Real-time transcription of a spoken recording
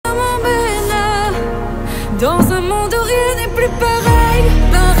Dans un monde où rien n'est plus pareil,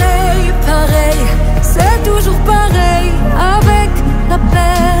 pareil, pareil. C'est toujours pareil, avec la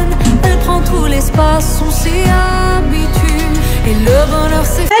peine. Elle prend tout l'espace, on s'y habitue. Et le bonheur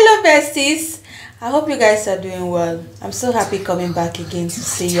c'est... Hello besties, I hope you guys are doing well. I'm so happy coming back again to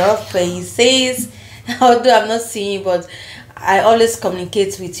see your faces. Although I'm not seeing you, but I always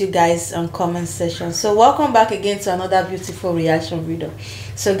communicate with you guys on comment section. So welcome back again to another beautiful reaction video.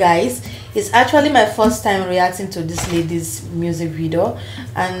 So guys, it's actually my first time reacting to this lady's music video,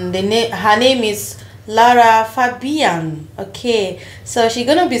 and her name is Lara Fabian. Okay, so she's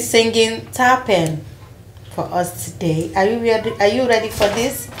gonna be singing Peine for us today. Are you ready for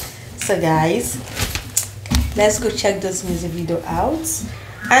this? So guys, let's go check this music video out.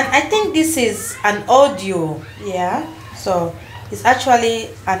 And I think this is an audio, yeah, so it's actually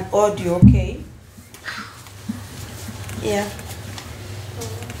an audio. Okay, yeah.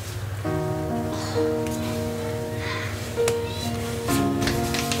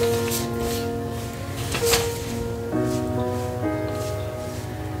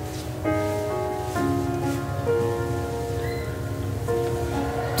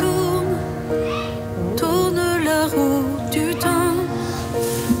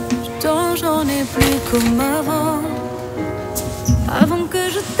 J'en ai plus comme avant. Avant que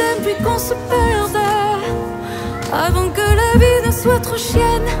je t'aime puis qu'on se perde. Avant que la vie ne soit trop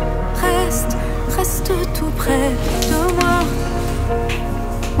chienne. Reste tout près de moi.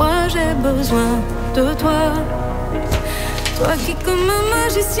 Moi j'ai besoin de toi. Toi qui comme un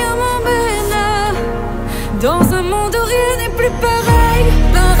magicien m'emmène dans un monde où rien n'est plus pareil.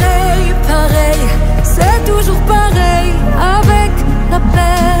 Pareil, pareil. C'est toujours pareil, avec la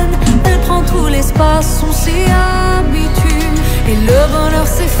peine. Elle prend tout l'espace, on s'y habitue. Et le bonheur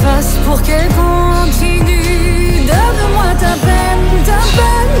s'efface pour qu'elle continue. Donne-moi ta peine, ta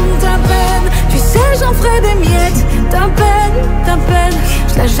peine, ta peine. Tu sais j'en ferai des miettes. Ta peine,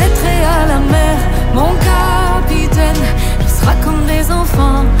 je la jetterai à la mer. Mon capitaine, tu seras comme des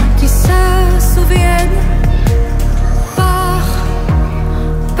enfants qui se souviennent. Pars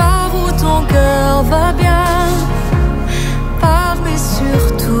où ton cœur va bien. Mais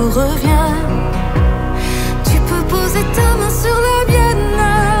surtout reviens. Tu peux poser ta main sur la mienne.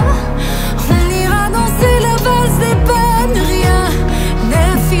 On ira danser la valse des peines. Rien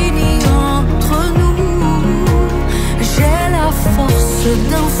n'est fini entre nous. J'ai la force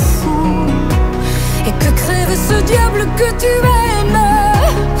d'un fou. Et que crève ce diable que tu aimes.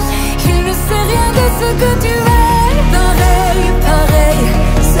 Il ne sait rien de ce que tu aimes. Pareil, pareil,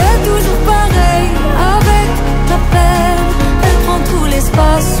 c'est toujours pareil, avec la peine. Tout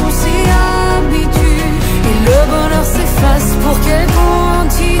l'espace, on s'y habitue. Et le bonheur s'efface pour qu'elle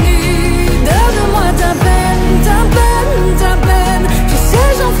continue. Donne-moi ta peine, ta peine, ta peine. Tu sais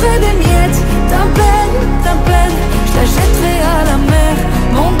j'en ferai des miettes. Ta peine, je la jetterai à la mer.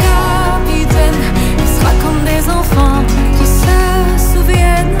 Mon capitaine, il sera comme des enfants qui se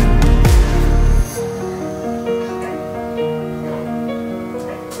souviennent.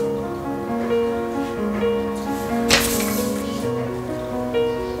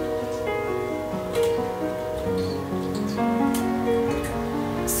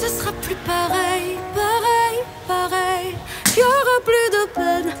 Ce sera plus pareil, pareil, pareil. Il y aura plus de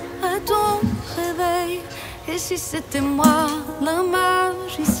peine à ton réveil. Et si c'était moi, la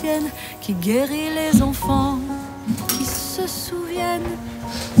magicienne, qui guérit les enfants qui se souviennent.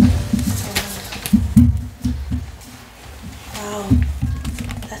 Wow,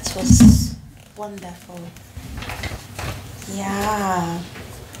 that was wonderful. Yeah,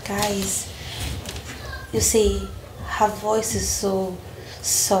 guys, you see, her voice is so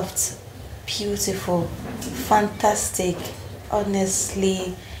soft, beautiful, fantastic.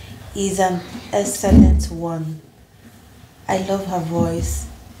 Honestly, is an excellent one. I love her voice.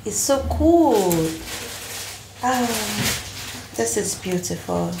 It's so cool. This is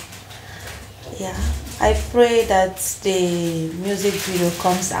beautiful. Yeah, I pray that the music video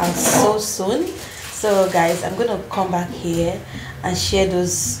comes out so soon. So guys, I'm gonna come back here and share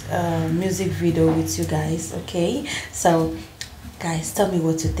those music video with you guys. Okay, so guys, tell me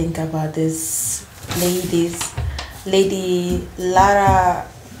what you think about this lady Lara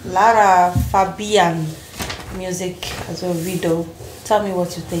Fabian music as a video. Tell me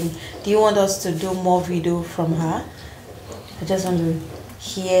what you think. Do you want us to do more video from her? I just want to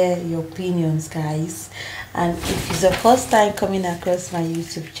hear your opinions, guys. And if it's the first time coming across my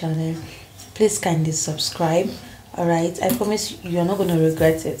YouTube channel, please kindly subscribe. All right, I promise you're not going to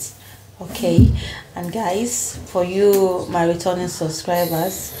regret it. Okay, and guys, for you my returning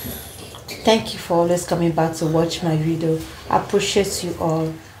subscribers, thank you for always coming back to watch my video. I appreciate you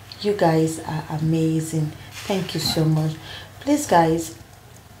all. You guys are amazing. Thank you so much. Please guys,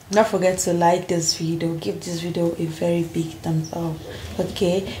 don't forget to like this video, give this video a very big thumbs up.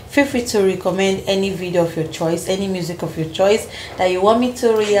 Okay, feel free to recommend any video of your choice, any music of your choice that you want me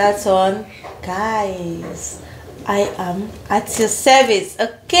to react on. Guys, I am at your service.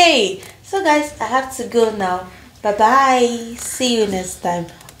 Okay, so guys, I have to go now. Bye bye, see you next time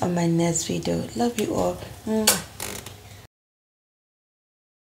on my next video. Love you all.